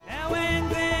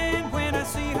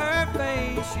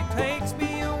she takes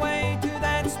me away to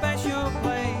that special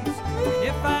place. And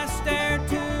if I stare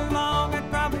too long, I'd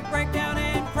probably break down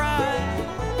and cry.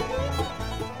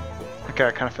 Okay,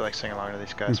 I kind of feel like singing along to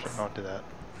these guys, but I won't do that.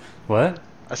 What?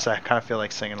 I say I kind of feel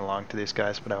like singing along to these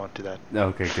guys, but I won't do that.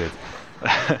 Okay, good.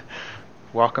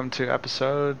 Welcome to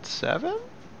episode 7?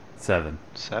 7.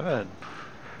 7.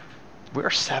 We're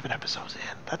 7 episodes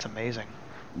in. That's amazing.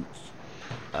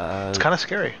 It's kind of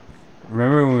scary.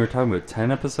 Remember when we were talking about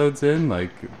 10 episodes in,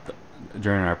 like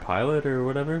during our pilot or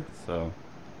whatever? So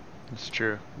It's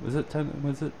true. was it 10?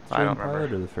 Was it I during don't the pilot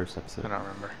remember. or the first episode? I don't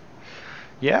remember.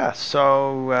 Yeah,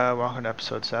 so welcome to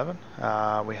episode 7.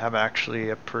 We have actually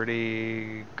a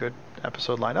pretty good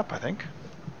episode lined up, I think.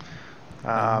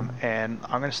 And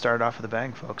I'm going to start off with a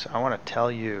bang, folks. I want to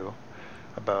tell you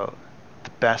about the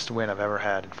best win I've ever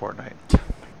had in Fortnite. Oh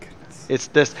my goodness. It's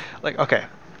this, like, okay,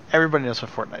 everybody knows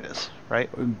what Fortnite is, right?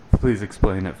 Please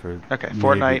explain it for. Okay, maybe-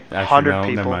 Fortnite, actually, 100 no,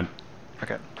 people. Never mind.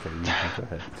 Okay. Okay, you can go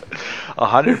ahead.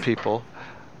 100 people.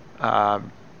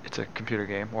 It's a computer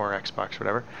game or Xbox,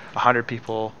 whatever. 100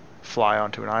 people fly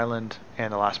onto an island,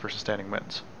 and the last person standing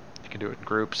wins. You can do it in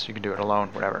groups. You can do it alone,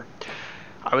 whatever.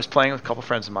 I was playing with a couple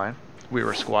friends of mine. We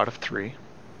were a squad of 3,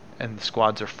 and the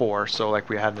squads are 4, so like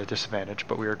we had a disadvantage,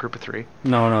 but we were a group of 3.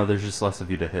 No, there's just less of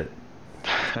you to hit.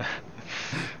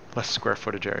 Less square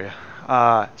footage area.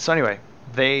 So anyway,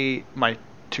 my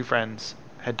 2 friends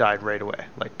had died right away,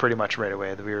 like pretty much right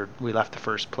away. We left the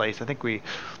first place. I don't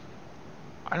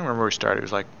remember where we started. It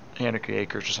was like Anarchy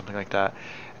Acres or something like that.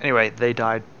 Anyway, they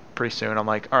died pretty soon. I'm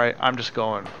like, all right, I'm just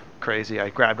going crazy. I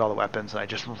grabbed all the weapons and I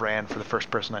just ran for the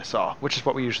first person I saw, which is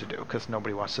what we usually do because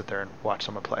nobody wants to sit there and watch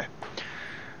someone play.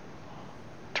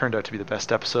 Turned out to be the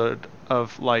best episode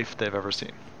of life they've ever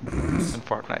seen in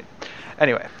Fortnite.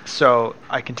 Anyway, so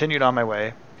I continued on my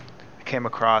way. I came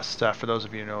across, for those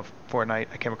of you who know Fortnite,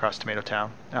 I came across Tomato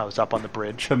Town. I was up on the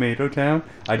bridge. Tomato Town?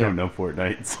 I Yeah. don't know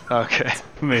Fortnite. So Okay.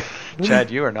 Tomato-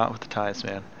 Chad, you are not with the ties,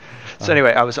 man. So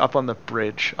anyway, I was up by the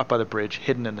bridge,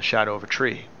 hidden in the shadow of a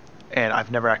tree. And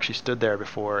I've never actually stood there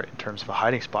before in terms of a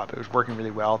hiding spot, but it was working really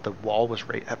well. The wall was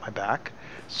right at my back,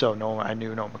 so I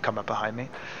knew no one would come up behind me.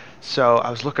 So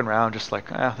I was looking around just like,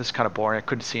 this is kind of boring. I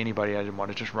couldn't see anybody. I didn't want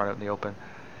to just run out in the open.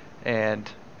 And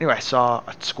anyway, I saw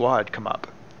a squad come up,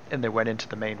 and they went into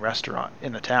the main restaurant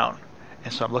in the town.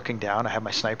 And so I'm looking down. I have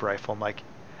my sniper rifle. I'm like,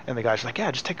 and the guy's like,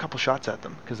 yeah, just take a couple shots at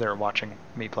them because they were watching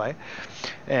me play.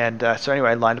 And so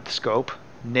anyway, I lined up the scope,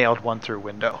 nailed one through a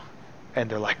window. And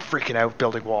they're like freaking out,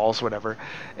 building walls, whatever.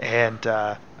 And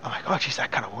I'm like, oh, geez,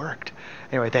 that kind of worked.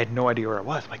 Anyway, they had no idea where I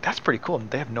was. I'm like, that's pretty cool.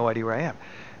 And they have no idea where I am.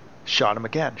 Shot him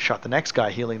again. Shot the next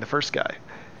guy, healing the first guy.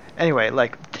 Anyway,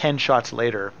 like 10 shots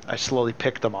later, I slowly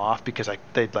picked them off because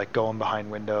they'd like go in behind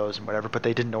windows and whatever, but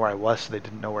they didn't know where I was, so they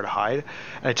didn't know where to hide.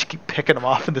 And I just keep picking them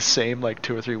off in the same like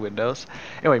 2 or 3 windows.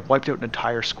 Anyway, wiped out an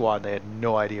entire squad. And they had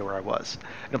no idea where I was.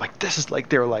 And I'm like, this is like,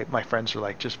 they were like, my friends were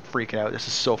like just freaking out. This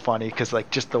is so funny because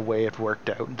like just the way it worked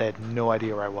out. They had no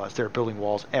idea where I was. They were building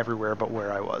walls everywhere but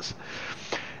where I was.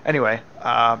 Anyway,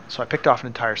 so I picked off an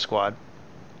entire squad.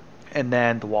 And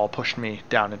then the wall pushed me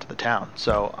down into the town.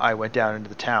 So I went down into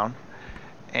the town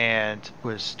and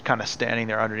was kind of standing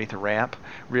there underneath a ramp,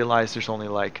 realized there's only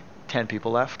like 10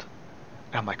 people left.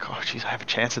 And I'm like, oh, geez, I have a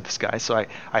chance at this guy. So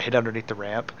I hid underneath the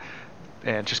ramp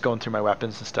and just going through my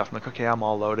weapons and stuff. I'm like, okay, I'm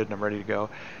all loaded and I'm ready to go.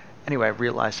 Anyway, I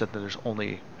realized that there's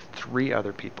only 3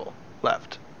 other people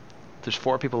left. There's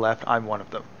 4 people left. I'm one of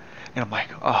them. And I'm like,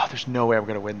 oh, there's no way I'm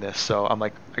going to win this. So I'm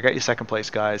like, I got you second place,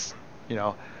 guys. You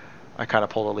know, I kind of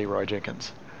pulled a Leroy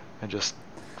Jenkins and just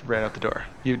ran out the door.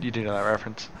 You do know that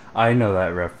reference? I know that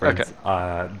reference.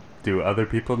 Okay. Do other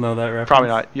people know that reference? Probably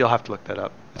not. You'll have to look that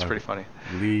up. It's Okay. pretty funny.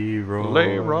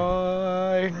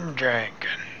 Leroy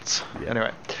Jenkins. Yeah.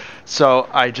 Anyway, so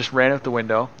I just ran out the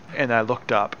window and I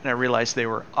looked up and I realized they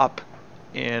were up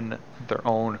in their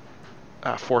own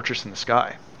fortress in the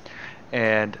sky.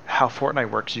 And how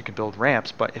Fortnite works, you can build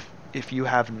ramps, but if you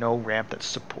have no ramp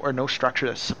or no structure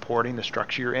that's supporting the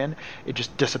structure you're in, it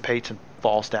just dissipates and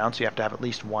falls down. So you have to have at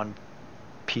least one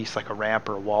piece, like a ramp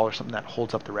or a wall or something that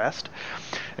holds up the rest.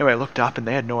 Anyway, I looked up and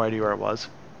they had no idea where I was.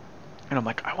 And I'm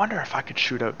like, I wonder if I could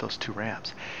shoot out those 2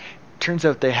 ramps. Turns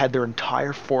out they had their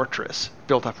entire fortress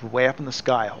built up way up in the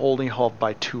sky, only held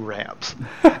by 2 ramps.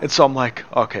 And so I'm like,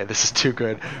 okay, this is too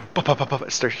good.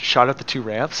 Shot out the 2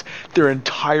 ramps. Their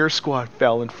entire squad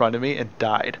fell in front of me and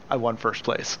died. I won first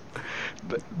place.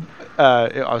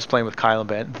 I was playing with Kyle and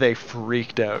Ben. They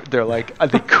freaked out. They're like,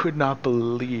 they could not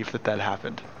believe that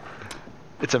happened.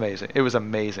 It's amazing. It was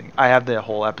amazing. I have the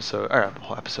whole episode, I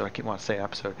keep wanting to say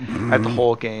episode. I have the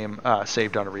whole game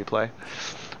saved on a replay.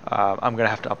 I'm going to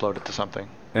have to upload it to something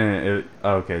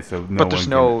Okay, so no But there's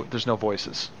one there's no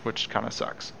voices, which kind of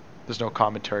sucks. There's no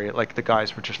commentary. Like the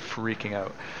guys were just freaking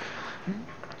out.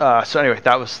 So anyway,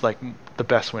 that was like the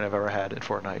best win I've ever had in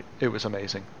Fortnite. It was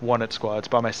amazing. Won at squads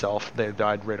by myself. They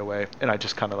died right away, and I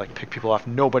just kind of like picked people off.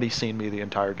 Nobody's seen me the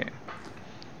entire game.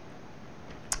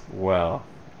 Well,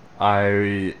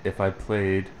 if I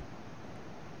played,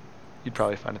 You'd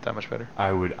probably find it that much better.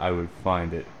 I would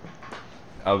find it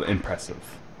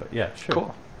impressive. But yeah, sure.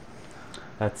 Cool.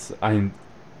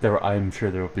 I'm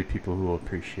sure there will be people who will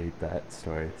appreciate that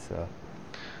story. So.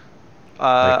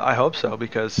 I hope so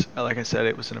because, like I said,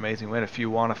 it was an amazing win. If you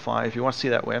want to see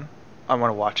that win, I want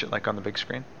to watch it like on the big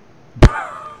screen.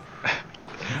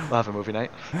 We'll have a movie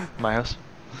night at my house.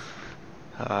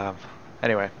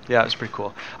 Anyway, yeah, it was pretty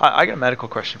cool. I got a medical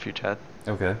question for you, Chad.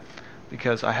 Okay.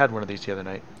 Because I had one of these the other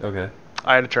night. Okay.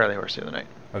 I had a Charlie horse the other night.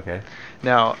 Okay.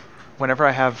 Now, whenever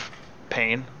I have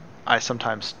pain, I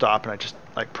sometimes stop and I just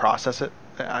like process it.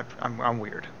 I'm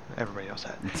weird. Everybody knows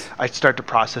that. I start to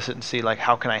process it and see like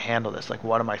how can I handle this? Like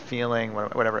what am I feeling?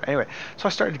 Whatever. Anyway, so I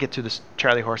started to get through this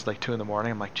Charlie horse at like 2 a.m.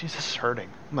 I'm like, geez, this is hurting.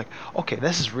 I'm like, okay,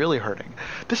 this is really hurting.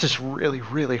 This is really,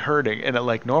 really hurting. And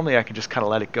like normally I can just kind of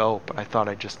let it go, but I thought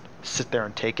I'd just sit there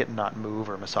and take it and not move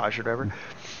or massage it or whatever.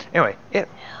 Anyway, it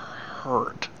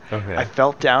hurt. Okay. I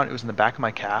felt down. It was in the back of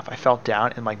my calf. I felt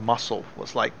down and my muscle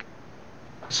was like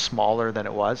smaller than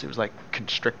it was. It was like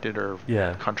constricted or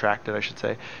contracted, I should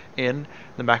say, in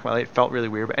the back of my leg. It felt really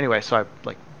weird. But anyway, so I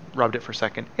like rubbed it for a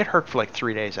second. It hurt for like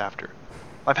 3 days after.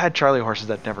 I've had Charlie horses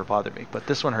that never bothered me, but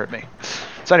this one hurt me.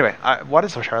 So anyway, what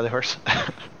is a Charlie horse?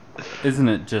 Isn't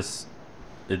it just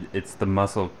it's the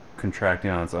muscle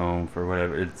contracting on its own for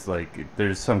whatever? It's like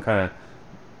there's some kind of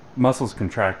muscles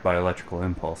contract by electrical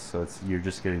impulse, so you're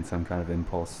just getting some kind of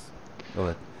impulse.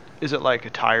 Is it like a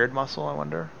tired muscle, I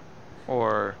wonder?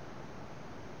 Or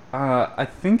I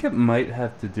think it might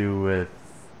have to do with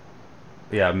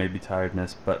maybe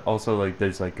tiredness, but also like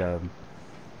there's like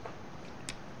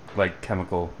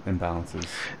chemical imbalances.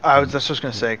 I was just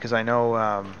going to say because I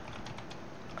know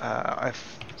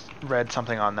I've read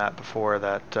something on that before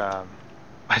that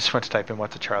I just went to type in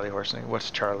what's a Charlie horse and what's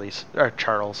Charles?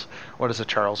 What is a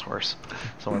Charles horse?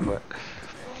 Someone put.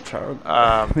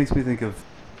 Charles makes me think of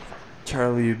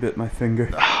Charlie, you bit my finger.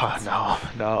 Oh,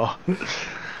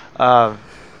 no.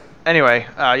 Anyway,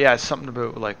 yeah, it's something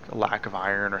about like a lack of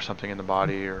iron or something in the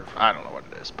body, or I don't know what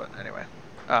it is, but anyway,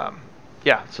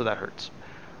 yeah, so that hurts.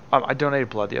 I donated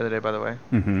blood the other day, by the way.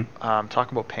 Mm-hmm.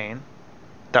 Talking about pain,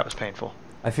 that was painful.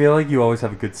 I feel like you always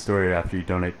have a good story after you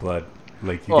donate blood.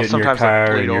 Like you get in your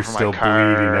car and you're still bleeding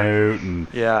out. And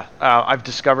yeah, I've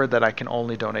discovered that I can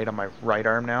only donate on my right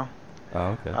arm now.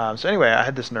 Oh, okay. So anyway, I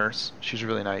had this nurse. She was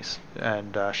really nice,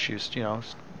 and she was,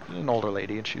 an older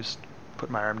lady, and she was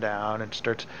putting my arm down and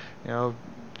starts,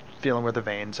 feeling where the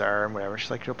veins are and whatever. She's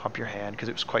like, "You'll pump your hand," because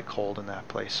it was quite cold in that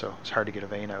place, so it's hard to get a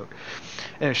vein out.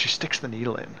 And she sticks the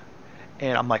needle in,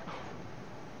 and I'm like,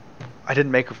 I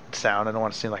didn't make a sound. I don't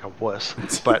want to seem like a wuss,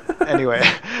 but anyway,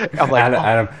 I'm like,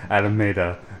 Adam made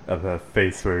a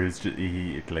face where he's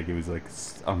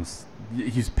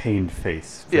pained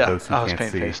face. For those who I was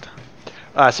can't see. pain-faced.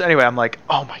 So anyway, I'm like,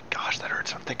 oh my gosh, that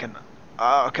hurts. I'm thinking,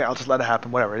 okay, I'll just let it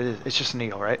happen. Whatever it is, it's just a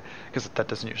needle, right? Because that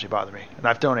doesn't usually bother me. And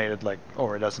I've donated like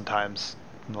over a dozen times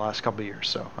in the last couple of years,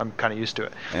 so I'm kind of used to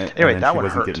it. Anyway, that one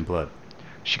hurt. She wasn't getting blood.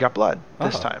 She got blood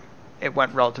this time. It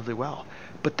went relatively well,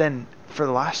 but then for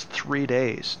the last 3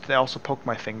 days, they also poked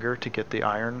my finger to get the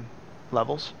iron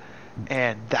levels,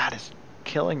 and that is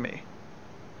killing me.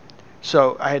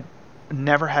 So I had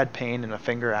never had pain in a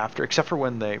finger after, except for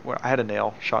when I had a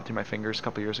nail shot through my fingers a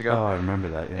couple years ago. Oh, I remember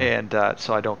that. Yeah. And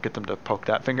so I don't get them to poke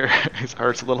that finger. It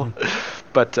hurts a little.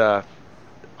 But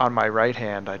on my right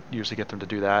hand, I usually get them to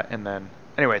do that. And then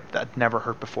anyway, that never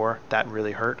hurt before. That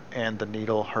really hurt, and the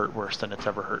needle hurt worse than it's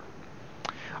ever hurt.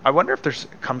 I wonder if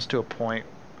comes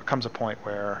a point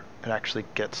where it actually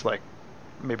gets like,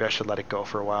 maybe I should let it go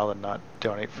for a while and not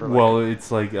donate for. Well,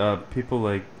 it's like people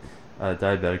like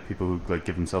diabetic people who like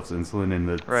give themselves insulin in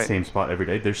the same spot every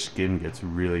day. Their skin gets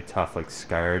really tough, like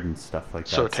scarred and stuff like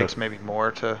that. So it takes maybe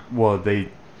more to. Well, they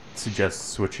suggest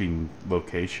switching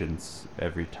locations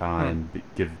every time,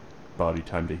 give body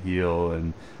time to heal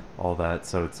and all that.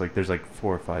 So it's like there's like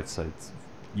 4 or 5 sites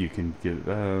you can give.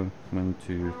 1,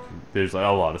 2, 3. There's like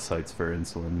a lot of sites for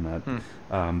insulin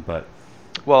that, but.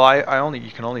 Well,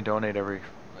 you can only donate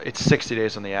it's 60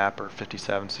 days on the app or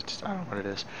 57, 60, I don't know what it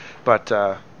is, but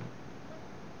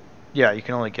yeah, you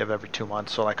can only give every 2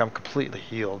 months. So like I'm completely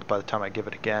healed by the time I give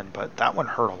it again, but that one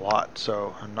hurt a lot,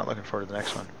 so I'm not looking forward to the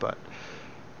next one. But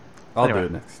I'll do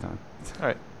it next time. All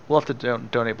right, we'll have to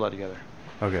donate blood together.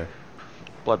 Okay.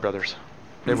 Blood brothers.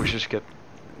 Maybe we should just get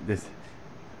this.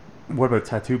 What about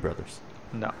Tattoo Brothers?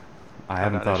 No. I I'm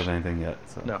haven't not thought of interested. anything yet.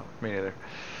 So. No, me neither.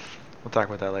 We'll talk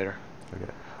about that later.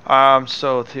 Okay.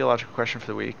 So the theological question for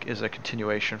the week is a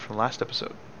continuation from last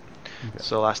episode. Okay.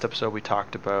 So last episode we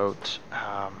talked about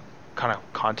kind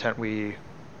of content we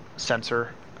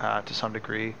censor to some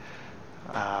degree,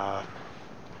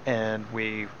 and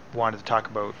we wanted to talk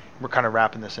about. We're kind of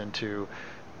wrapping this into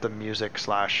the music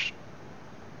slash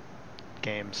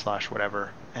game slash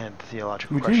whatever, and the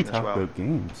theological We question didn't as talk well. about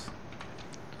games.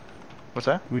 What's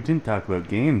that? We didn't talk about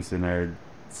games in our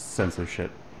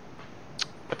censorship.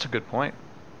 That's a good point.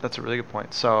 That's a really good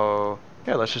point. So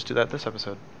yeah, let's just do that this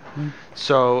episode. Hmm.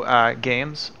 So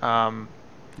games.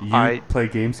 You play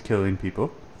games killing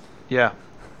people. Yeah.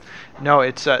 No,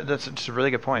 it's that's just a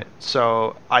really good point.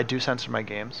 So I do censor my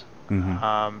games.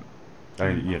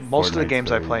 Mm-hmm. Most of the Fortnite's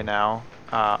games I very- play now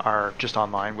are just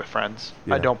online with friends.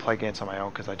 Yeah. I don't play games on my own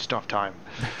because I just don't have time.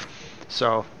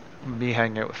 So me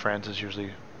hanging out with friends is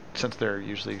usually, since they're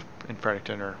usually in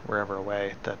Fredericton or wherever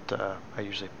away, that I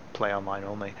usually play online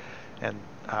only. And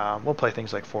we'll play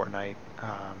things like Fortnite,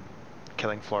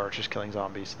 killing flourishes, killing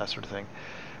zombies, that sort of thing.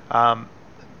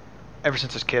 Ever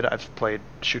since I was a kid, I've played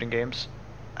shooting games.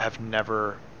 Have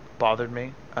never bothered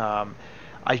me.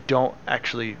 I don't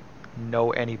actually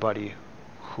know anybody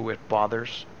who it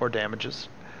bothers or damages.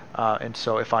 And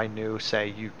so if I knew, say,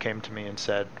 you came to me and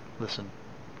said, listen,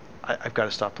 I've got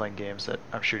to stop playing games that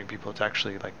I'm shooting people, it's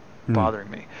actually like bothering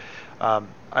me.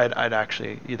 I'd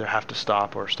actually either have to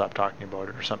stop or stop talking about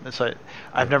it or something. So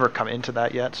I've never come into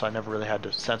that yet, so I never really had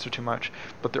to censor too much.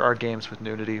 But there are games with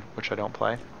nudity, which I don't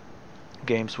play.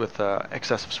 Games with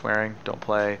excessive swearing, don't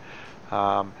play.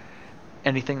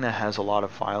 Anything that has a lot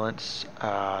of violence,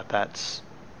 that's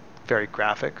very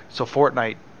graphic. So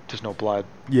Fortnite, there's no blood.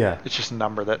 Yeah. It's just a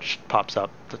number that pops up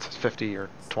that says 50 or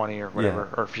 20 or whatever.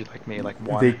 Yeah. Or if you like me, like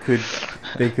 1.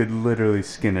 They could literally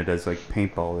skin it as like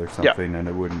paintball or something, and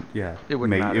it wouldn't. Yeah. It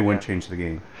wouldn't matter, It wouldn't yeah. change the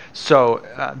game. So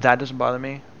that doesn't bother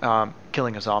me.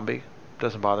 Killing a zombie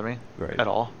doesn't bother me Right. at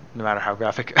all, no matter how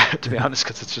graphic, to be honest,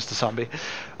 because it's just a zombie.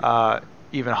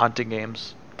 Even hunting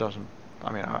games doesn't.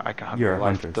 I mean, I can hunt You're in a real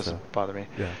life. hunter, It doesn't so- bother me.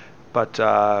 Yeah. But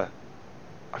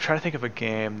I'm trying to think of a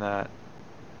game that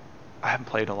I haven't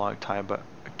played in a long time, but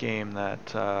a game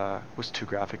that was too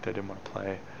graphic that I didn't want to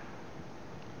play.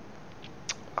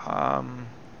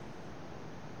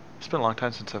 It's been a long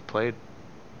time since I've played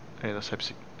any of those types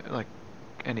of, like,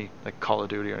 any like Call of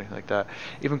Duty or anything like that.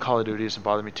 Even Call of Duty doesn't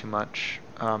bother me too much.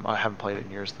 I haven't played it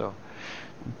in years though.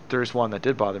 There's one that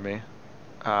did bother me.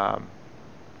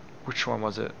 Which one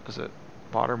was it? Was it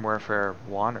Modern Warfare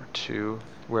 1 or 2,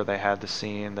 where they had the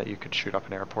scene that you could shoot up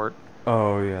an airport?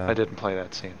 Oh yeah. I didn't play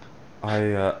that scene.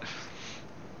 I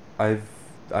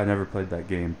never played that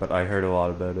game, but I heard a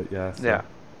lot about it. Yeah. So. Yeah.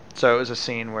 So it was a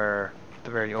scene where, at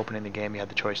the very opening of the game, you had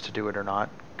the choice to do it or not,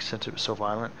 since it was so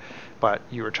violent. But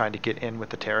you were trying to get in with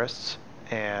the terrorists,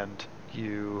 and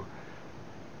you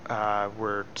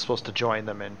were supposed to join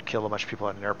them and kill a bunch of people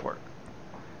at an airport.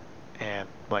 And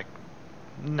like,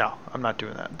 no, I'm not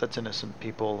doing that. That's innocent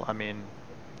people. I mean,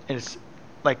 and it's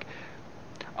like,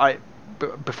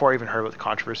 before I even heard about the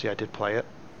controversy, I did play it,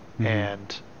 Mhm.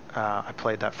 and I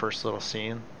played that first little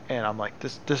scene, and I'm like,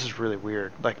 this is really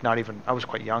weird. Like, not even, I was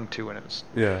quite young too, and it was,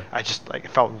 Yeah. I just like,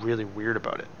 it felt really weird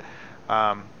about it.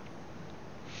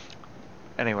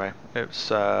 Anyway, it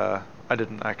was, I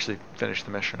didn't actually finish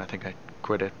the mission. I think I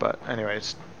quit it. But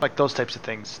anyways, like those types of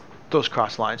things, those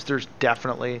cross lines, there's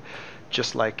definitely,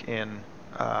 just like in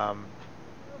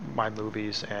my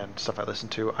movies and stuff I listen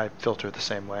to, I filter it the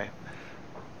same way.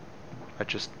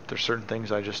 There's certain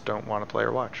things I just don't want to play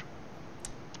or watch.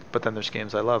 But then there's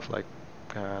games I love, like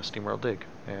SteamWorld Dig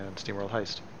and SteamWorld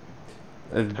Heist.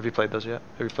 Have you played those yet?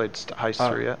 Have you played Heist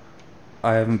 3 yet?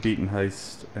 I haven't beaten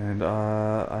Heist, and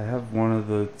I have one of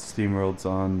the SteamWorlds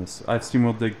on this. I have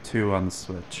SteamWorld Dig 2 on the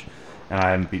Switch, and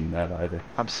I haven't beaten that either.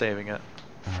 I'm saving it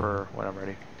for when I'm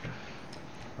ready.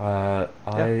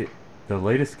 The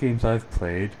latest games I've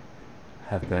played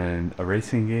have been a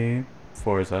racing game,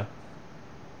 Forza,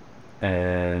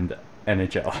 and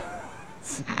NHL.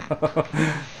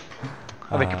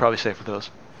 I think you're probably safe with those.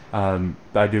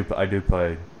 I do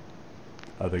play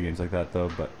other games like that though,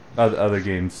 but other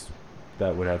games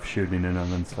that would have shooting in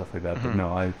them and stuff like that. Mhm. But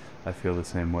no, I feel the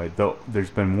same way. Though there's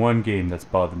been one game that's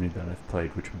bothered me that I've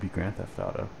played, which would be Grand Theft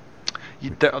Auto.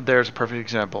 There's a perfect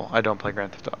example. I don't play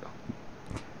Grand Theft Auto.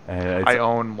 And I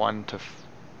own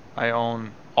I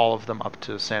own all of them up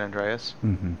to San Andreas,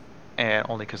 Mm-hmm. and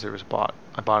only because it was bought.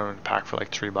 I bought them in a pack for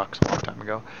like $3 a long time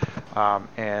ago,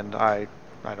 and I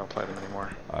don't play them anymore.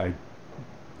 I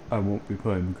won't be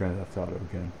playing Grand Theft Auto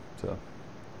again. So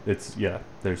It's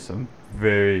there's some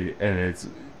very and it's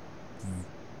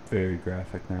very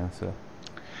graphic now. So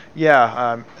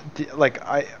Yeah, like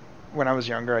when I was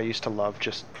younger, I used to love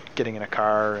just getting in a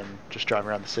car and just driving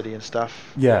around the city and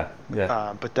stuff. yeah.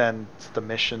 But then the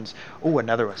missions. Oh,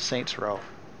 another one, Saints Row.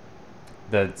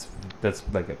 That's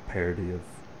like a parody of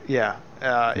Yeah,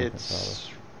 Grand Theft it's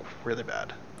really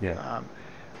bad. Yeah.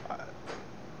 Uh,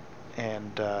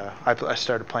 and I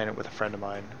started playing it with a friend of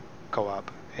mine, co-op,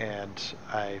 and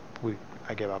I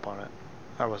gave up on it.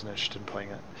 I wasn't interested in playing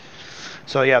it.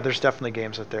 So yeah, there's definitely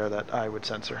games out there that I would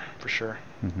censor for sure.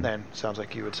 Mhm. And sounds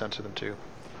like you would censor them too.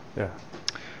 Yeah.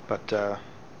 But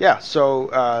yeah,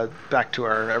 so back to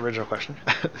our original question.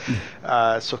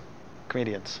 So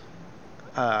comedians.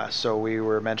 So we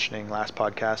were mentioning last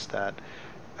podcast that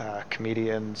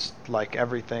comedians like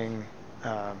everything.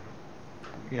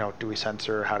 Do we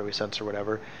censor? How do we censor?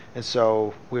 Whatever. And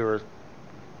so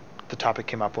the topic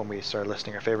came up when we started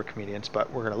listing our favorite comedians,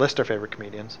 but we're going to list our favorite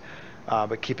comedians,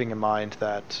 but keeping in mind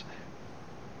that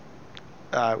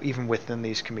even within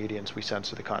these comedians, we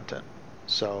censor the content.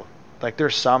 So, like,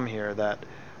 there's some here that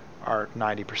are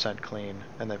 90% clean,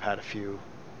 and they've had a few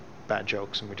bad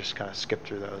jokes, and we just kind of skip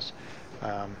through those.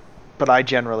 But I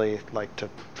generally like to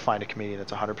find a comedian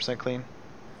that's 100% clean,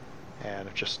 and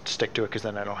just stick to it, because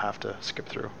then I don't have to skip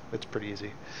through. It's pretty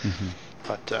easy. Mm-hmm.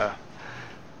 But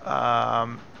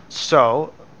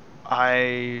so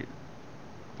why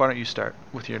don't you start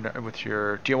with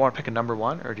your? Do you want to pick a number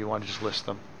one, or do you want to just list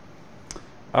them?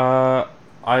 I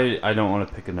don't want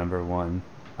to pick a number one.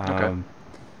 Okay.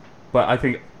 But I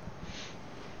think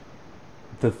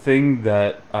the thing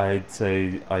that I'd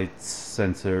say I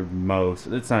censor most,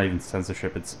 it's not even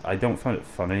censorship, it's I don't find it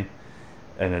funny,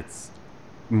 and it's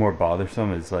more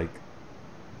bothersome, is like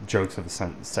jokes of a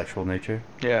sexual nature.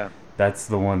 Yeah. That's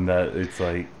the one that it's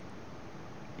like...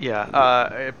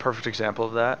 Yeah, a perfect example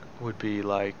of that would be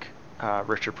like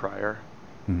Richard Pryor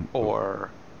or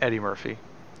Eddie Murphy.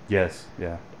 Yes,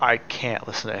 yeah. I can't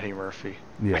listen to Eddie Murphy.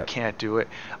 Yeah. I can't do it.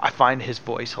 I find his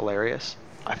voice hilarious.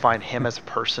 I find him as a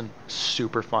person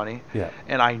super funny. Yeah.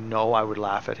 And I know I would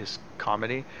laugh at his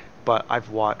comedy, but I've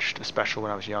watched, especially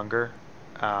when I was younger,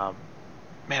 man,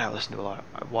 I listened to a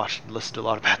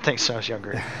lot of bad things when I was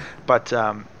younger. But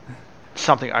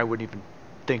something I wouldn't even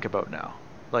think about now.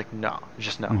 Like, no,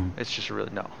 just no. Mhm. It's just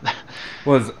really no.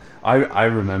 I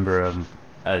remember him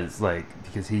as like,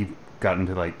 because he got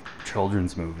into like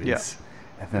children's movies. Yeah.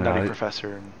 And then Nutty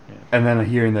Professor. Yeah. And then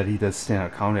hearing that he does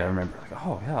stand-up comedy, I remember like,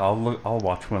 oh yeah, I'll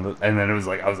watch one of those. And then it was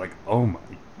like, I was like, oh my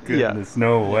goodness,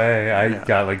 no way. I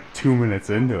got like 2 minutes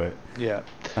into it. Yeah.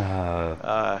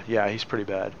 Yeah, he's pretty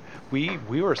bad. We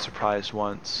were surprised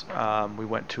once. We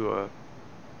went to a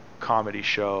comedy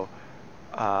show.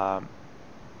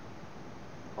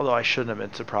 Although I shouldn't have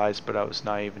been surprised, but I was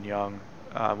naive and young.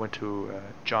 I went to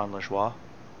John Lajoie.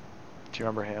 Do you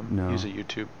remember him? No. He's a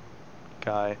YouTube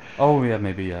guy. Oh yeah,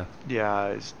 maybe, yeah.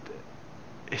 Yeah,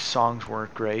 his songs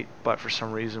weren't great, but for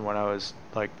some reason when I was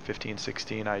like 15,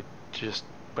 16, I just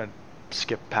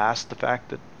skipped past the fact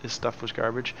that his stuff was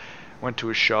garbage. Went to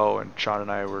his show, and Sean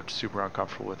and I were super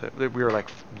uncomfortable with it. We were like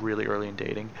really early in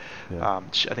dating. Yeah.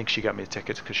 I think she got me the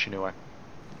tickets because she knew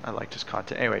I liked his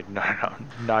content. Anyway, no,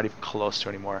 not even close to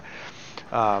anymore.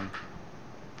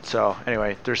 So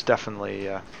anyway, there's definitely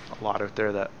a lot out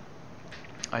there that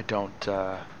I don't.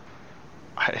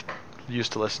 I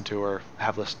used to listen to or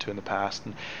have listened to in the past,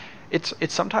 and it's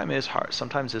sometimes is hard.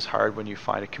 Sometimes it's hard when you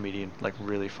find a comedian like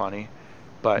really funny,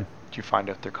 but you find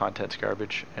out their content's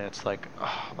garbage, and it's like,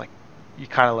 oh, like you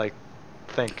kind of like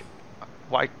think,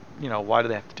 why do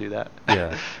they have to do that?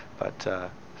 Yeah.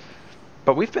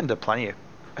 But we've been to plenty of.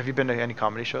 Have you been to any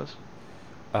comedy shows?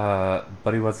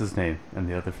 Buddy, what's his name? And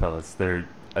the other fellas, they're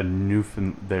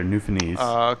Newfoundlandese.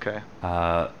 Oh, okay.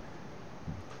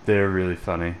 They're really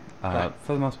funny. Right.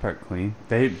 For the most part, clean.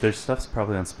 Their stuff's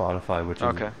probably on Spotify, which is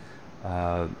Okay.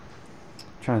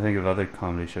 Trying to think of other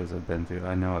comedy shows I've been to.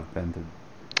 I know I've been to.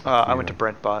 I went to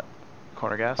Brent Bott,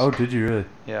 Corner Gas. Oh, did you really?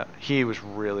 Yeah, he was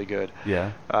really good.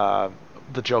 Yeah.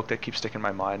 The joke that keeps sticking in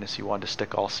my mind is he wanted to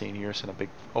stick all seniors in a big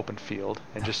open field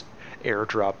and just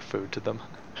airdrop food to them.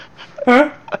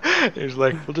 He was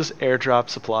like, we'll just airdrop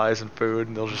supplies and food,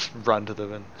 and they'll just run to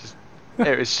them, and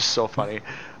it was just so funny.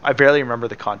 I barely remember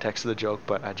the context of the joke,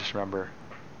 but I just remember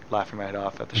laughing my head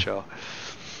off at the show.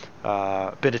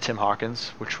 Been to Tim Hawkins,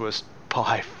 which was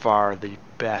by far the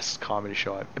best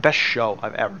show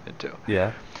I've ever been to.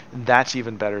 Yeah. And that's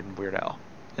even better than Weird Al,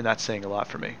 and that's saying a lot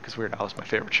for me because Weird Al is my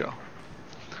favorite show.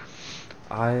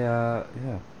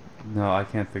 Yeah. No, I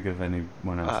can't think of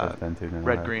anyone else I've been to. No,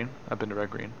 Red Green. I've been to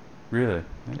Red Green. Really?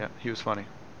 Yeah, he was funny.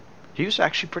 He was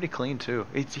actually pretty clean too.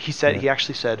 He said Yeah. he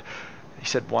actually said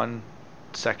one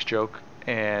sex joke,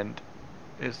 and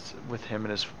it's with him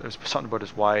and his, it was something about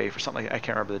his wife or something. I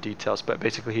can't remember the details, but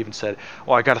basically he even said,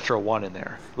 "Oh, I got to throw one in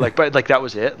there." Like, but like that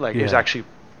was it. Like it was Yeah. actually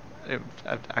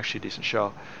a decent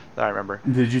show that I remember.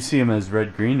 Did you see him as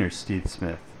Red Green or Steve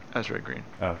Smith? As Red Green.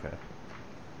 Okay.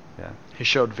 Yeah. He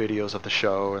showed videos of the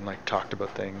show and like talked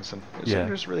about things, and Yeah. it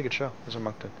was a really good show. It was in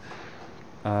Moncton.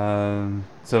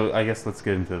 So I guess let's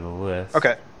get into the list.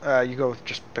 Okay, you go with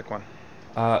just pick one.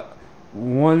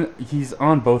 One, he's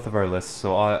on both of our lists,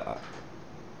 so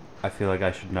I feel like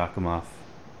I should knock him off,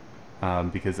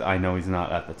 because I know he's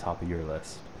not at the top of your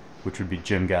list, which would be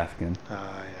Jim Gaffigan.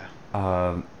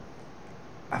 Yeah.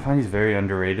 I find he's very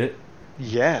underrated.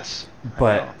 Yes.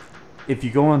 But if you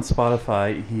go on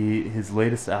Spotify, his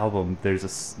latest album,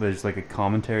 there's like a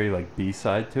commentary, like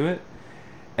B-side to it,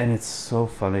 and it's so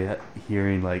funny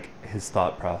hearing like his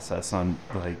thought process on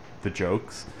like the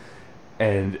jokes,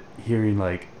 and hearing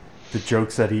like the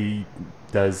jokes that he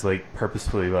does like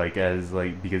purposefully, like as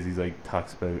like because he's like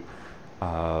talks about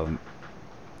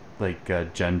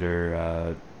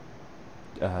gender.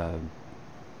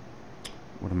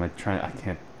 What am I trying? I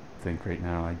can't think right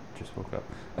now. I just woke up.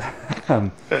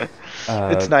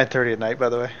 It's 9:30 at night, by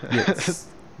the way. Yes.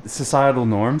 Societal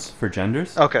norms for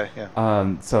genders. Okay,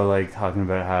 yeah. So like talking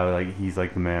about how like he's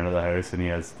like the man of the house and he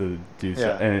has to do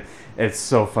stuff, Yeah. and it's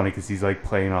so funny because he's like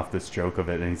playing off this joke of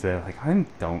it, and he's like, I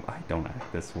don't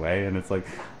act this way, and it's like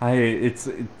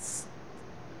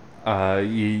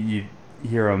you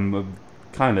hear him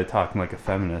kind of talking like a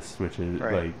feminist, which is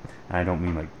Right. like, I don't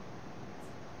mean like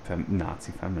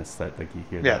Nazi feminist, that like you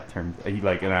hear Yeah. that term,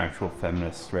 like an actual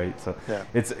feminist, right? So Yeah.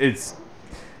 it's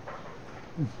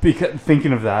because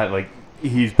thinking of that, like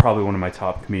he's probably one of my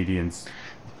top comedians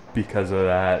because of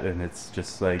that, and it's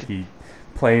just like he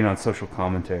playing on social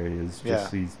commentary is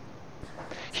just Yeah.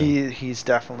 He's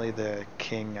definitely the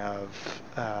king of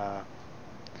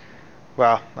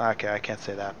well, okay, I can't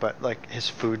say that, but like his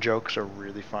food jokes are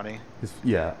really funny,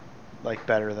 yeah. like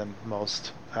better than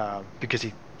most, because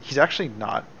he's actually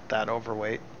not that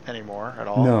overweight anymore at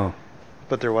all. No.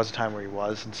 But there was a time where he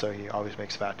was, and so he always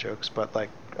makes fat jokes, but like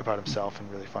about himself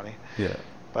and really funny. Yeah.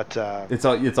 But It's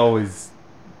always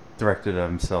directed at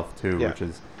himself too, Yeah. which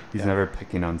is he's Yeah. never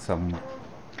picking on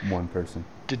one person.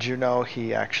 did you know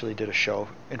he actually did a show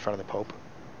in front of the Pope?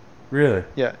 Really?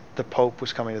 Yeah, the Pope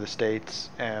was coming to the States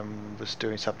and was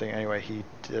doing something. Anyway, he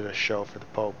did a show for the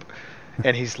Pope,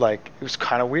 and he's like, it was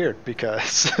kind of weird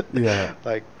because, Yeah.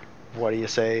 like, what do you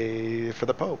say for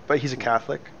the Pope? But he's a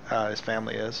Catholic. His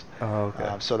family is. Oh,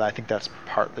 okay. So I think that's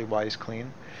partly why he's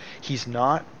clean. He's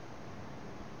not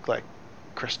like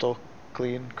crystal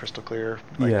clear.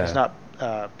 Like Yeah. he's not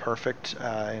perfect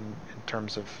in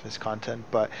terms of his content.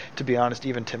 But to be honest,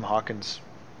 even Tim Hawkins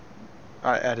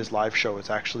at his live show is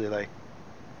actually like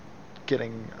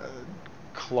getting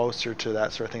closer to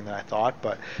that sort of thing than I thought.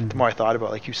 But the Mhm. more I thought about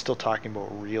it, like he was still talking about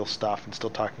real stuff and still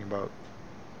talking about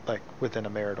like within a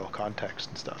marital context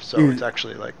and stuff. So Is- it's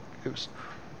actually like it was.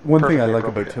 One thing I perfectly like about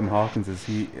appropriate. Tim Hawkins is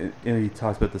he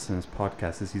talks about this in his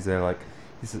podcast, is he's there like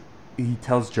he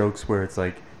tells jokes where it's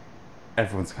like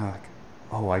everyone's kind of like,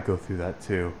 oh, I go through that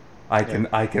too. I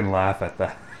can laugh at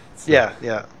that. So- Yeah,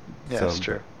 so, that's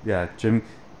true. Yeah, Jim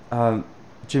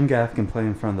Gaffigan playing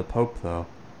in front of the Pope though.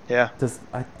 Yeah.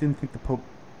 I didn't think the Pope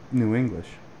knew English.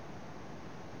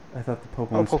 I thought the Pope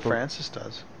Oh, only Pope spoke. Francis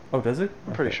does. Oh, does it?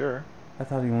 I'm pretty Okay. sure. I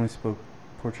thought he only spoke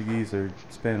Portuguese or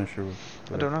Spanish or.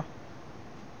 I don't know.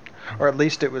 Or at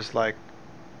least it was like,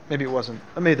 maybe it wasn't.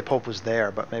 Maybe the Pope was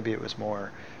there, but maybe it was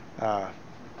more, like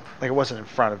it wasn't in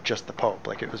front of just the Pope.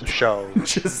 Like it was a show.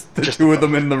 just the Just two the of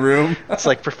them in the room. It's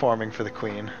like performing for the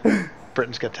Queen,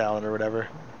 Britain's Got Talent or whatever.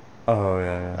 Oh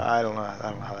yeah. I don't know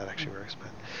how that actually works,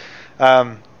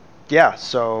 but yeah.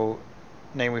 So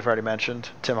name we've already mentioned,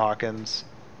 Tim Hawkins.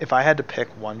 If I had to pick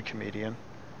one comedian,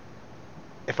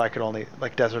 if I could only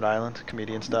like Desert Island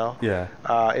comedian style, Yeah.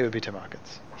 it would be Tim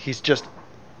Hawkins. He's just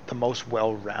the most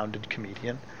well-rounded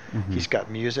comedian. Mhm. He's got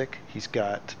music. He's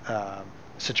got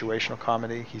situational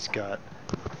comedy. He's got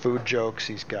food jokes.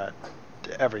 He's got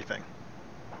everything.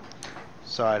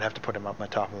 So I'd have to put him up my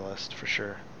top of the list for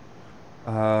sure.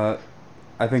 I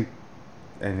think.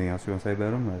 Anything else you want to say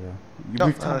about him? No,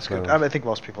 We've that's talked good. about I think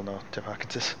most people know Tim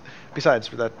Hawkins is. Besides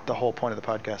that, the whole point of the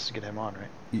podcast is to get him on,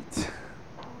 right?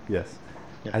 Yes.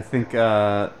 Yeah. I think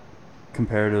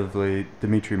comparatively,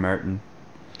 Dimitri Martin.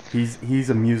 He's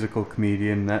a musical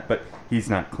comedian, but he's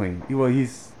not clean.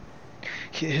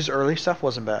 His early stuff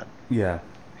wasn't bad. Yeah.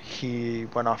 He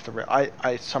went off the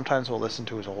I sometimes will listen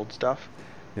to his old stuff,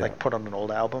 Yeah. like put on an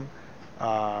old album,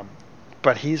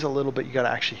 but he's a little bit. You got to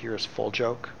actually hear his full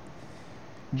joke.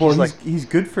 Well, like, he's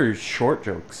good for short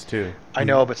jokes too. I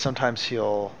know, but sometimes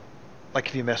he'll, like,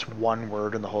 if you miss one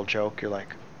word in the whole joke, you're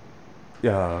like,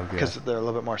 Yeah, because they're a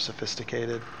little bit more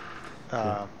sophisticated.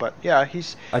 Yeah. But yeah,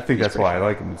 he's. I think he's that's pretty why I funny.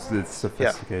 like him. It's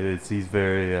sophisticated. He's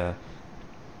very.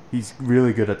 He's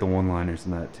really good at the one-liners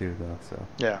and that too, though. So.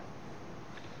 Yeah.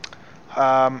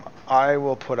 I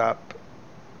will put up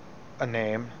a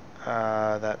name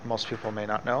that most people may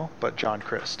not know, but John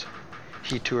Christ.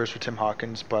 He tours with Tim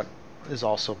Hawkins, but he's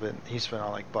been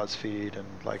on like BuzzFeed and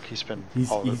like he's been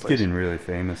all over the He's place. getting really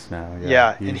famous now.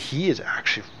 Yeah, and he is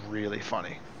actually really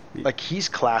funny. He- Like he's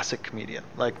classic comedian,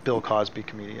 like Bill Cosby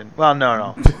comedian. Well,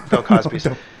 no, Bill Cosby's.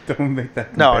 Don't make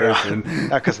that No, comparison.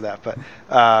 not because of that,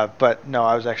 but no,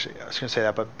 I was gonna say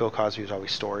that, but Bill Cosby was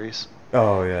always stories.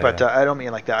 Oh yeah. But yeah. I don't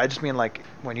mean like that. I just mean like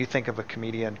when you think of a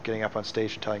comedian getting up on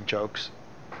stage and telling jokes,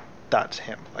 that's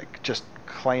him. Like just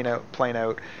playing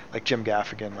out like Jim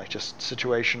Gaffigan, like just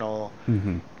situational,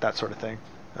 that sort of thing.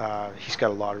 He's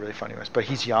got a lot of really funny ones, but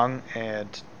he's young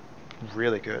and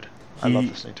really good. I love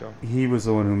listening to him. He was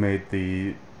the one who made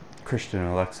the Christian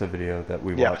Alexa video that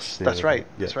we watched. Yes, that's right. Yeah.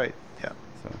 That's right. Yeah.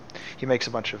 So. He makes a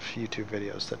bunch of YouTube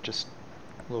videos that just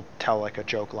will tell like a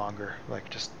joke longer, like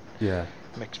just Yeah.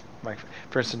 makes like,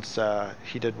 for instance,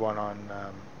 he did one on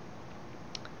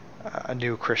a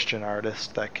new Christian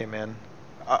artist that came in.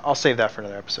 I'll save that for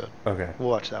another episode. Okay. We'll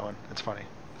watch that one. It's funny.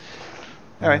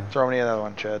 All right, throw me another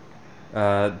one, Chad.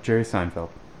 Jerry Seinfeld.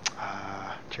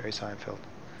 Jerry Seinfeld.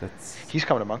 He's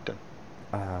coming to Moncton.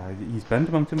 He's been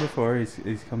to Moncton before.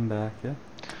 He's come back.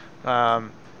 Yeah.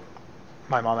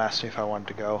 My mom asked me if I wanted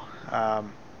to go.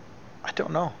 I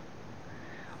don't know.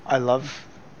 I love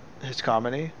his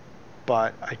comedy,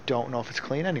 but I don't know if it's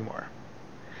clean anymore.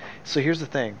 So here's the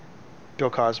thing,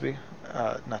 Bill Cosby,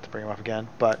 not to bring him up again,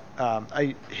 but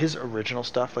his original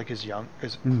stuff, like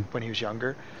when he was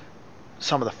younger,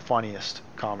 some of the funniest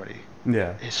comedy.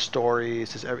 Yeah. His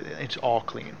stories, his everything, it's all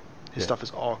clean. His Yeah. stuff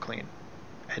is all clean.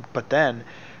 But then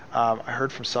I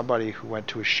heard from somebody who went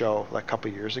to his show like a couple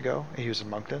of years ago. He was in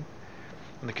Moncton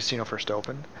when the casino first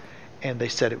opened, and they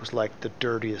said it was like the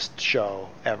dirtiest show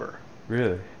ever.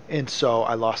 Really? And so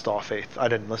I lost all faith. I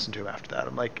didn't listen to him after that.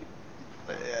 I'm like,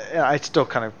 I still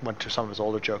kind of went to some of his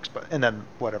older jokes, and then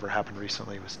whatever happened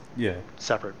recently was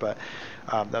separate. But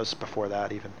that was before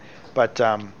that even. But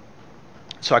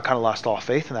so I kind of lost all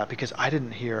faith in that because I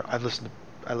didn't hear. I listened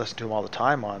to him all the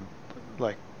time on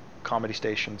like comedy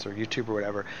stations or YouTube or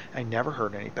whatever. I never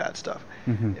heard any bad stuff.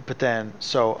 Mm-hmm. But then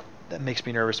so that makes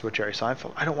me nervous about Jerry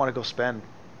Seinfeld. I don't want to go spend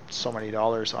so many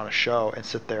dollars on a show and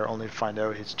sit there only to find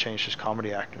out he's changed his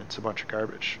comedy act and it's a bunch of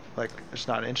garbage. Like, I'm just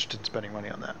not interested in spending money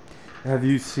on that. Have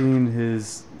you seen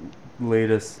his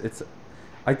latest?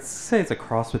 I'd say it's a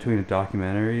cross between a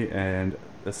documentary and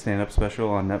a stand-up special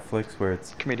on Netflix where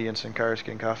it's Comedians in cars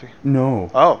getting coffee.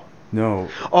 No. Oh. No.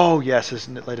 Oh yes, his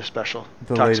latest special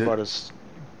talks about his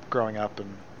growing up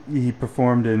and. He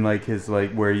performed in like his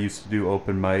where he used to do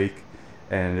open mic,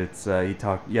 and it's he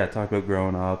talked about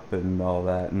growing up and all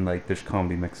that, and like there's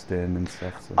comedy mixed in and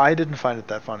stuff. So. I didn't find it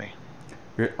that funny.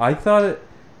 I thought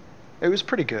it was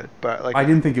pretty good, but like I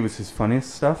didn't think it was his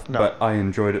funniest stuff, no. but I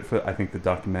enjoyed it for I think the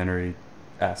documentary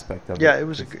aspect of it. Yeah, it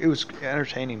was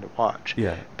entertaining to watch.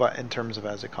 Yeah. But in terms of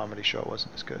as a comedy show, it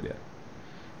wasn't as good. Yeah.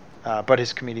 But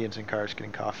his Comedians in Cars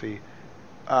Getting Coffee,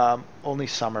 only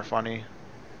some are funny.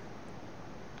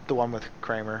 The one with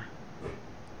Kramer,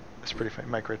 it's pretty funny.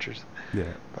 Mike Richards. Yeah.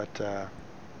 But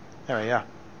anyway,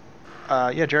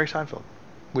 yeah, Jerry Seinfeld.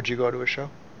 Would you go to a show?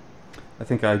 I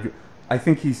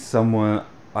think he's someone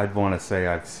I'd want to say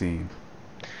I've seen.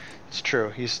 It's true.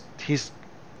 He's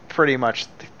pretty much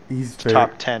He's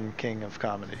top 10 king of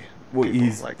comedy. Well, People,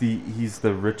 he's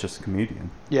the richest comedian.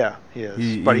 Yeah, he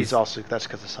is. But he's also that's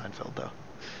because of Seinfeld, though.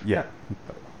 Yeah.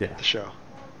 Yeah. The show.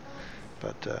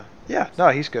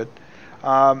 But he's good.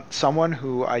 Someone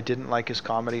who I didn't like his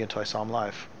comedy until I saw him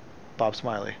live, Bob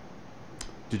Smiley.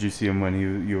 Did you see him when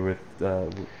you were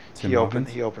with Tim Hawkins?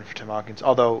 He opened for Tim Hawkins.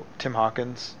 Although Tim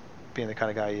Hawkins, being the kind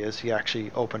of guy he is, he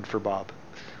actually opened for Bob.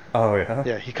 Oh yeah.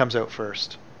 Yeah, he comes out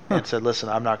first and said, "Listen,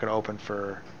 I'm not going to open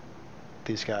for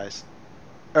these guys.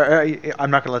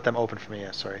 I'm not going to let them open for me."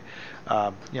 Yeah, sorry.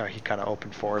 He kind of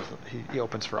opened for. He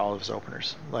opens for all of his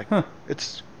openers. Like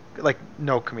it's like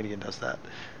no comedian does that.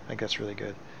 I think that's really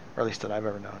good, or at least that I've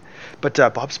ever known. But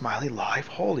Bob Smiley live,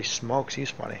 holy smokes, he's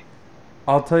funny.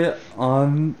 I'll tell you,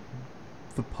 on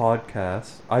the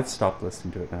podcast, I've stopped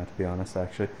listening to it now, to be honest,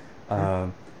 actually.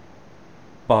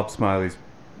 Bob Smiley's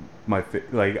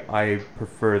I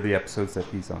prefer the episodes that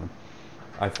he's on.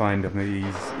 I find him,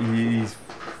 he's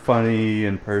funny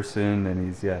in person,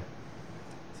 and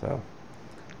so.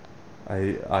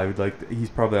 I would like he's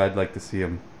probably I'd like to see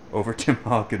him over Tim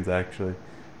Hawkins actually.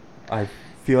 I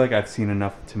feel like I've seen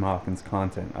enough Tim Hawkins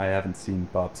content. I haven't seen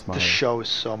Bob Smiley. The show is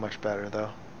so much better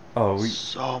though. Oh,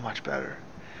 So much better.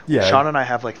 yeah. Sean and I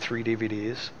have like 3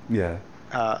 DVDs Yeah.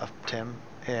 of Tim,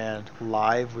 and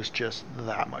live was just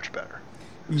that much better.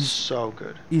 So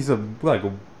good. He's a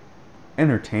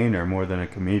entertainer more than a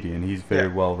comedian. He's very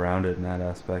Yeah. well rounded in that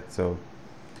aspect. So,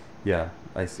 yeah,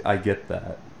 I get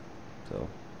that. So,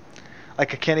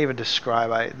 Like I can't even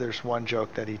describe. There's one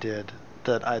joke that he did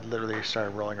that I literally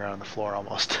started rolling around on the floor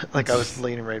almost. Like I was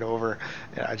leaning right over,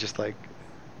 and I just like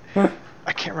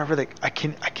I can't remember I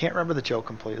can't remember the joke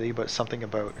completely, but something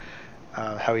about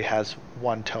how he has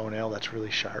one toenail that's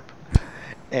really sharp,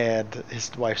 and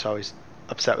his wife's always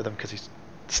upset with him because he's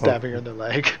stabbing her in the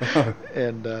leg.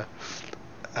 And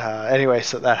anyway,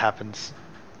 so that happens.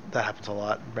 That happens a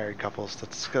lot. Married couples.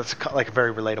 That's like a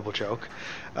very relatable joke.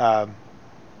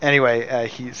 Anyway,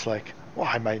 he's like, well,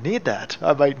 I might need that.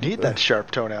 I might need that sharp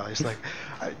toenail. He's like,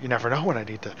 you never know when I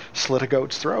need to slit a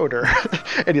goat's throat, or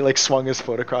and he like swung his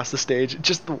foot across the stage.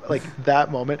 Just like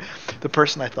that moment, the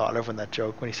person I thought of when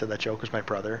he said that joke was my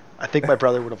brother. I think my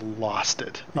brother would have lost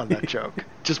it on that joke.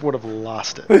 Just would have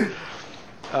lost it.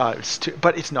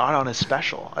 But it's not on his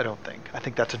special, I don't think. I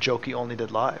think that's a joke he only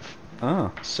did live.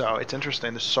 oh, So it's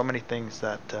interesting. There's so many things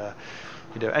that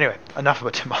you do. Anyway, enough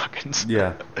about Tim Hawkins.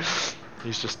 yeah.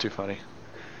 He's just too funny.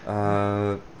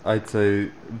 I'd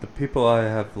say the people I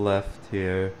have left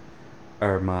here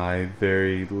are my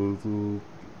very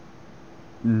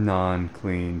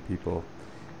non-clean people.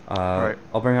 Right.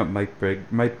 I'll bring up Mike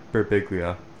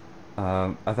Birbiglia.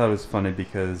 I thought it was funny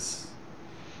because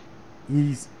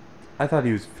I thought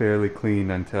he was fairly clean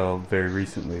until very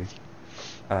recently.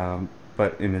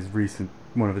 But in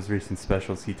one of his recent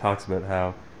specials, he talks about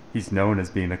how he's known as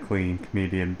being a clean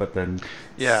comedian, but then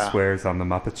swears on the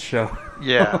Muppets show.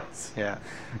 Yeah, yeah.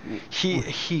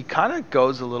 He kind of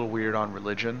goes a little weird on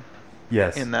religion.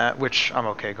 Yes. In that, which I'm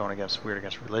okay going against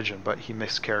religion, but he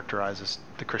mischaracterizes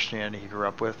the Christianity he grew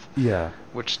up with. Yeah.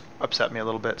 Which upset me a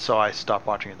little bit, so I stopped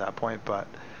watching at that point. But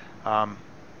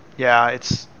yeah,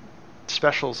 it's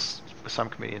specials with some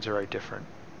comedians are very different.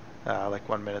 Like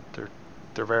 1 minute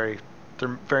they're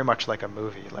very much like a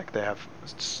movie. Like they have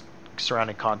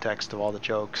surrounding context of all the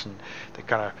jokes, and they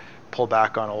kind of pull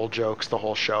back on old jokes the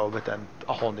whole show, but then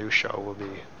a whole new show will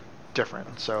be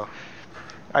different. So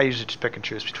I usually just pick and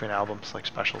choose between albums, like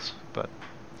specials. But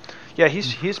yeah,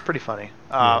 he's pretty funny.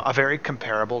 A very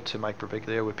comparable to Mike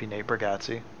Birbiglia would be Nate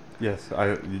Bargatze. Yes,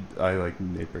 I like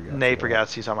Nate Bargatze. Nate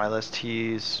Bargatze's on my list.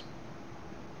 He's,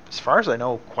 as far as I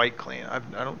know, quite clean. I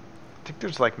don't think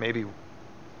there's like maybe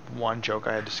one joke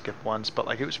I had to skip once, but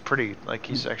like it was pretty, like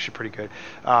he's actually pretty good.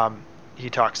 He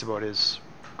talks about his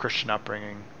Christian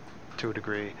upbringing to a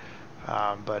degree,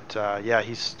 but yeah,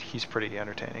 he's pretty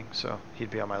entertaining, so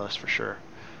he'd be on my list for sure.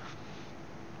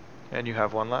 And you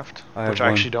have one left, which I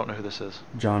actually don't know who this is.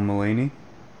 John Mulaney.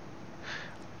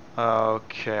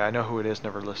 Okay, I know who it is.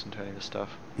 Never listened to any of this stuff.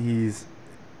 He's,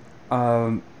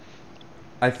 I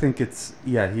think it's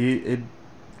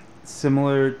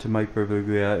similar to Mike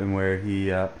Birbiglia in where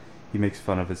he makes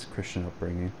fun of his Christian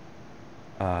upbringing.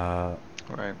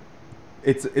 Right.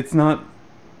 It's not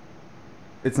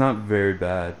very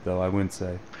bad though, I wouldn't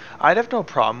say. I'd have no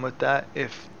problem with that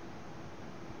if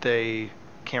they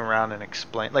came around and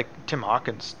explained, like Tim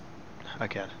Hawkins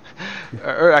again,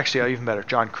 or actually even better,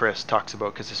 John Crist talks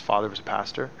about, because his father was a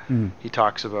pastor. He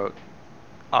talks about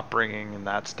upbringing and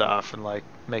that stuff, and like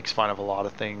makes fun of a lot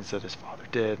of things that his father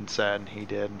did and said and he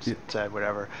did and said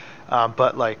whatever,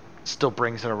 but like still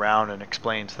brings it around and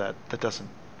explains that doesn't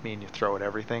mean you throw at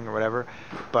everything or whatever.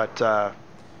 But I'm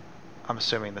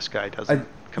assuming this guy doesn't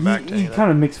come back to any of that. He kind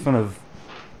of makes fun of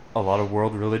a lot of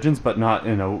world religions, but not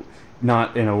in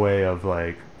a way of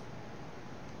like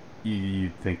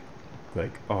you think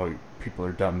like, oh, people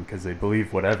are dumb because they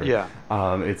believe whatever. Yeah.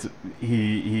 It's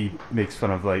he makes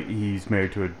fun of, like, he's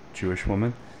married to a Jewish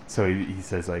woman, so he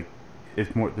says like this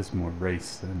is more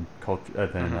race than culture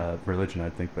than religion, I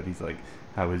think. But he's like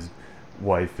how his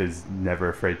wife is never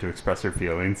afraid to express her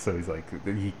feelings, so he's like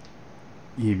he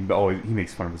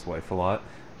makes fun of his wife a lot.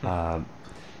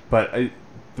 But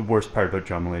the worst part about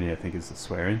John Mulaney, I think, is the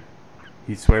swearing.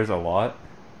 He swears a lot,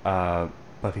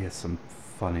 but he has some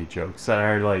funny jokes that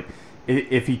are like,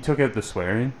 if he took out the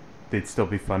swearing, they'd still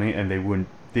be funny, and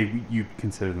you'd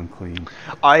consider them clean.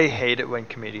 I hate it when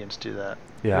comedians do that.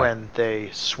 Yeah. When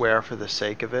they swear for the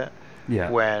sake of it. Yeah.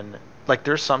 When, like,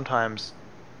 there's sometimes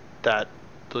that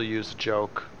they'll use a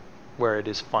joke where it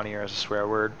is funnier as a swear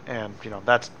word, and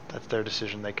that's their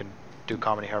decision. They can do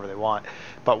comedy however they want.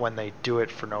 But when they do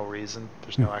it for no reason,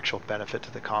 there's no actual benefit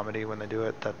to the comedy when they do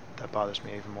it. That bothers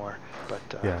me even more. But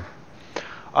Yeah.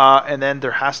 and then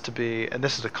there has to be, and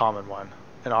this is a common one,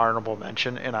 an honorable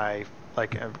mention, and I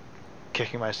am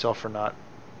kicking myself for not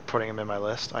putting him in my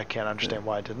list. I can't understand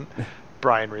why I didn't.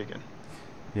 Brian Regan.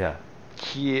 Yeah.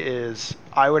 He is,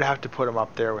 I would have to put him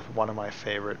up there with one of my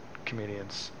favorite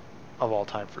comedians of all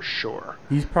time for sure.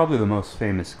 He's probably the most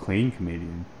famous clean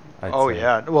comedian, I'd say.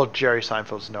 Yeah. Well, Jerry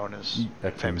Seinfeld's known as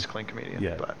A famous clean comedian.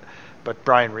 Yeah. But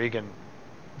Brian Regan,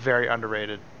 very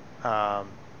underrated,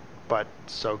 but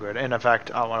so good. And in fact,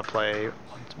 I want to play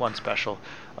one special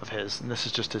of his, and this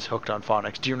is just his Hooked on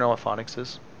Phonics. Do you know what phonics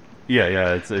is?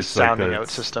 Yeah. It's sounding like out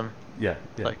system. Yeah.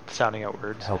 Like sounding out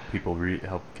words. Help people read.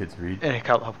 Help kids read. And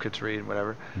help kids read,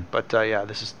 whatever. Mm. But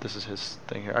this is his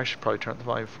thing here. I should probably turn up the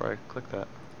volume before I click that.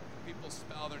 People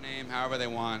spell their name however they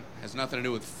want. Has nothing to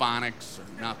do with phonics or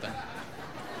nothing.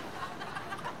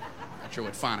 Not sure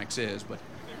what phonics is, but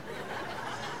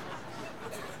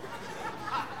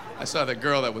I saw the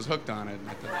girl that was hooked on it.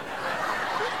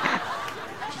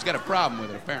 She's got a problem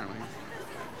with it, apparently.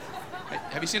 Hey,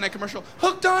 have you seen that commercial?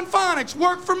 Hooked on phonics,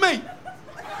 work for me.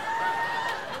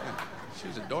 She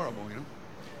was adorable, you know.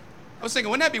 I was thinking,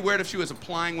 wouldn't that be weird if she was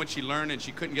applying what she learned and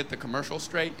she couldn't get the commercial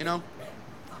straight, you know?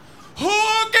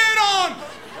 Hook it on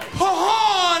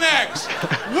phonics,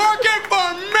 working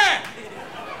for me.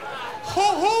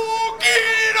 Hook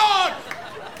it on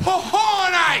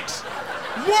phonics,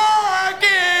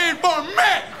 working for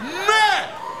me.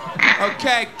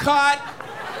 Okay, cut.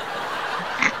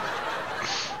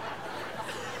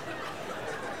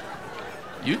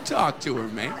 You talk to her,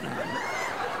 man.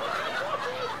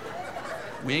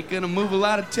 We ain't gonna move a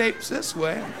lot of tapes this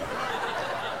way.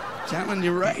 I'm telling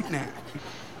you right now.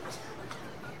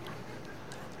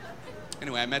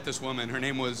 Anyway, I met this woman. Her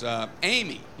name was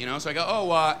Amy, you know. So I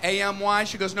go, A-M-Y?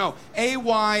 She goes, no,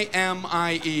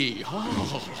 A-Y-M-I-E.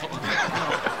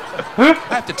 I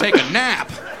have to take a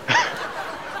nap.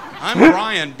 I'm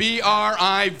Brian, B-R-I-V-O-L-B,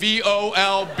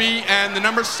 and the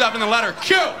number 7, the letter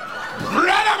Q.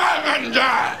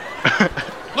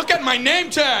 Look at my name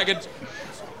tag. It's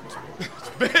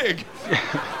big.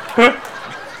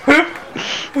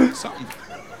 Something.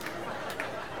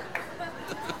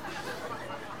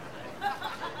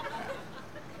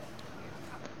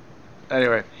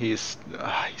 Anyway, he's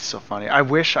so funny. I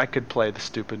wish I could play the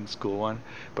stupid school one,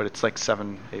 but it's like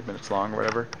 7-8 minutes long or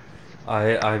whatever.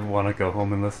 I want to go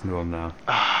home and listen to him now.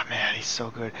 Ah, man, he's so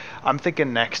good. I'm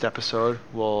thinking next episode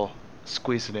we'll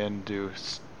squeeze it in, do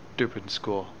stupid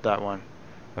school, that one.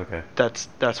 Okay.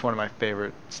 That's one of my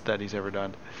favorites that he's ever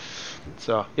done.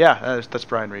 So yeah, that's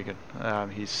Brian Regan.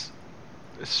 He's,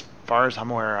 as far as I'm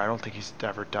aware, I don't think he's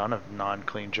ever done a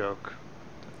non-clean joke.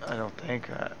 I don't think.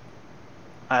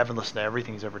 I haven't listened to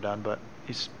everything he's ever done, but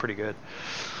he's pretty good.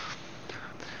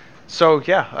 So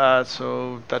yeah,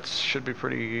 so that should be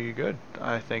pretty good.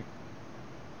 I think.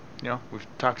 We've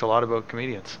talked a lot about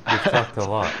comedians. We've talked a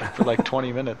lot for like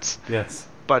 20 minutes. Yes.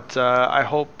 But I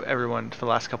hope everyone, for the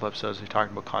last couple episodes we've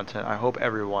talked about content, I hope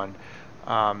everyone,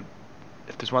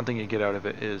 if there's one thing you get out of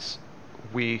it, is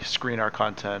we screen our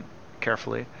content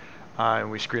carefully,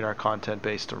 and we screen our content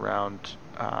based around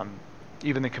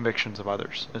even the convictions of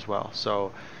others as well.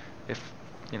 So if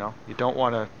you don't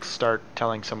want to start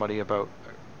telling somebody about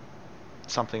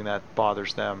something that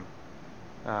bothers them,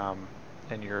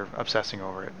 and you're obsessing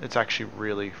over it, it's actually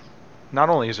really, not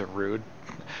only is it rude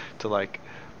to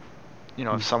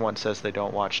if someone says they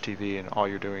don't watch TV and all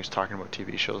you're doing is talking about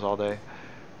TV shows all day,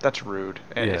 that's rude.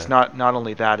 And it's not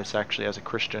only that, it's actually, as a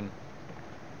Christian,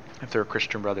 if they're a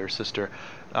Christian brother or sister,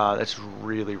 that's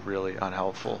really, really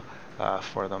unhelpful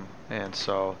for them. And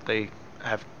so they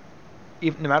have,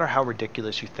 no matter how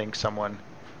ridiculous you think someone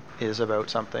is about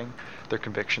something, their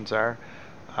convictions are,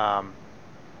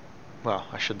 well,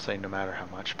 I shouldn't say no matter how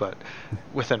much, but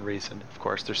within reason, of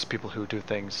course. There's people who do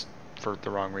things for the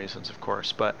wrong reasons, of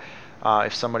course. But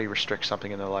if somebody restricts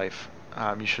something in their life,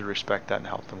 you should respect that and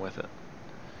help them with it.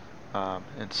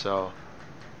 And so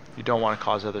you don't want to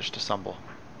cause others to stumble.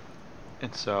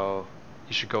 And so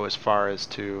you should go as far as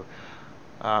to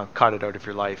cut it out of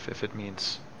your life if it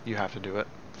means you have to do it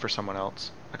for someone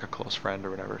else, like a close friend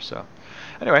or whatever. So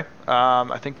anyway,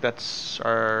 I think that's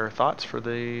our thoughts for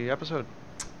the episode.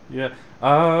 Yeah.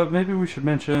 Maybe we should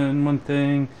mention one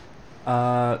thing.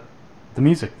 The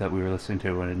music that we were listening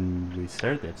to when we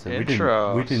started the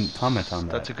episode. We didn't comment on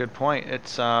that. That's a good point.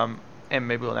 It's and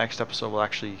maybe the next episode we'll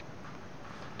actually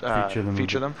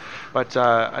feature them. But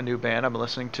a new band I've been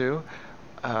listening to,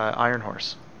 Iron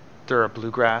Horse. They're a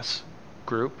bluegrass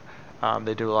group.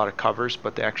 They do a lot of covers,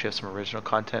 but they actually have some original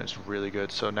content. It's really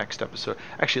good. So next episode,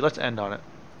 actually, let's end on it.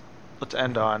 Let's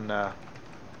end on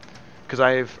because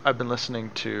I've been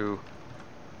listening to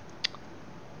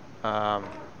some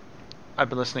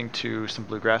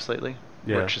bluegrass lately,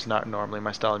 Yeah. which is not normally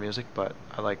my style of music, but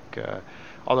I like.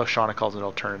 Although Shauna calls it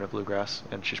alternative bluegrass,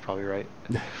 and she's probably right.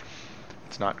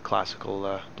 It's not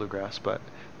classical bluegrass, but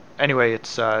anyway,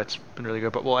 it's been really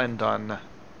good. But we'll end on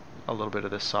a little bit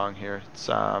of this song here. It's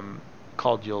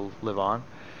called "You'll Live On."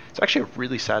 It's actually a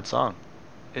really sad song.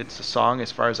 It's a song,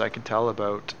 as far as I can tell,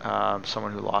 about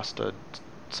someone who lost a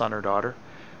son or daughter,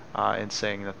 and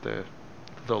saying that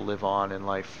they'll live on in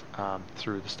life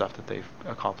through the stuff that they've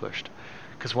accomplished.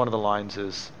 Because one of the lines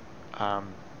is,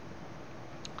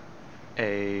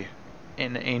 an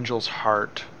angel's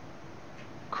heart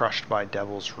crushed by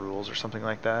devil's rules, or something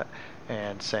like that,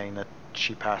 and saying that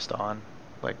she passed on,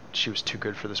 like she was too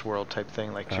good for this world type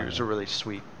thing. Like she was a really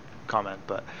sweet comment.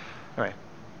 But anyway,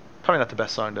 probably not the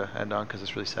best song to end on because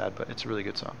it's really sad, but it's a really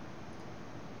good song.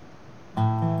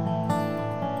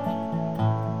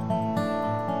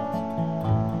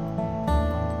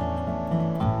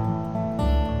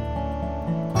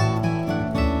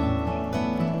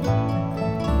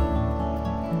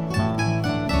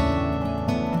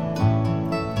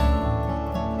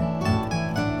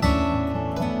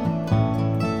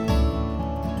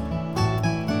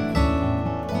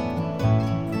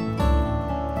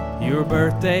 Your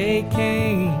birthday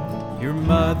came, your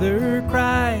mother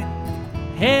cried.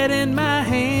 Head in my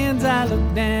hands, I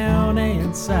look down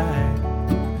and sigh.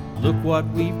 Look what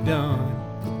we've done,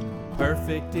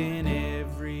 perfect in it.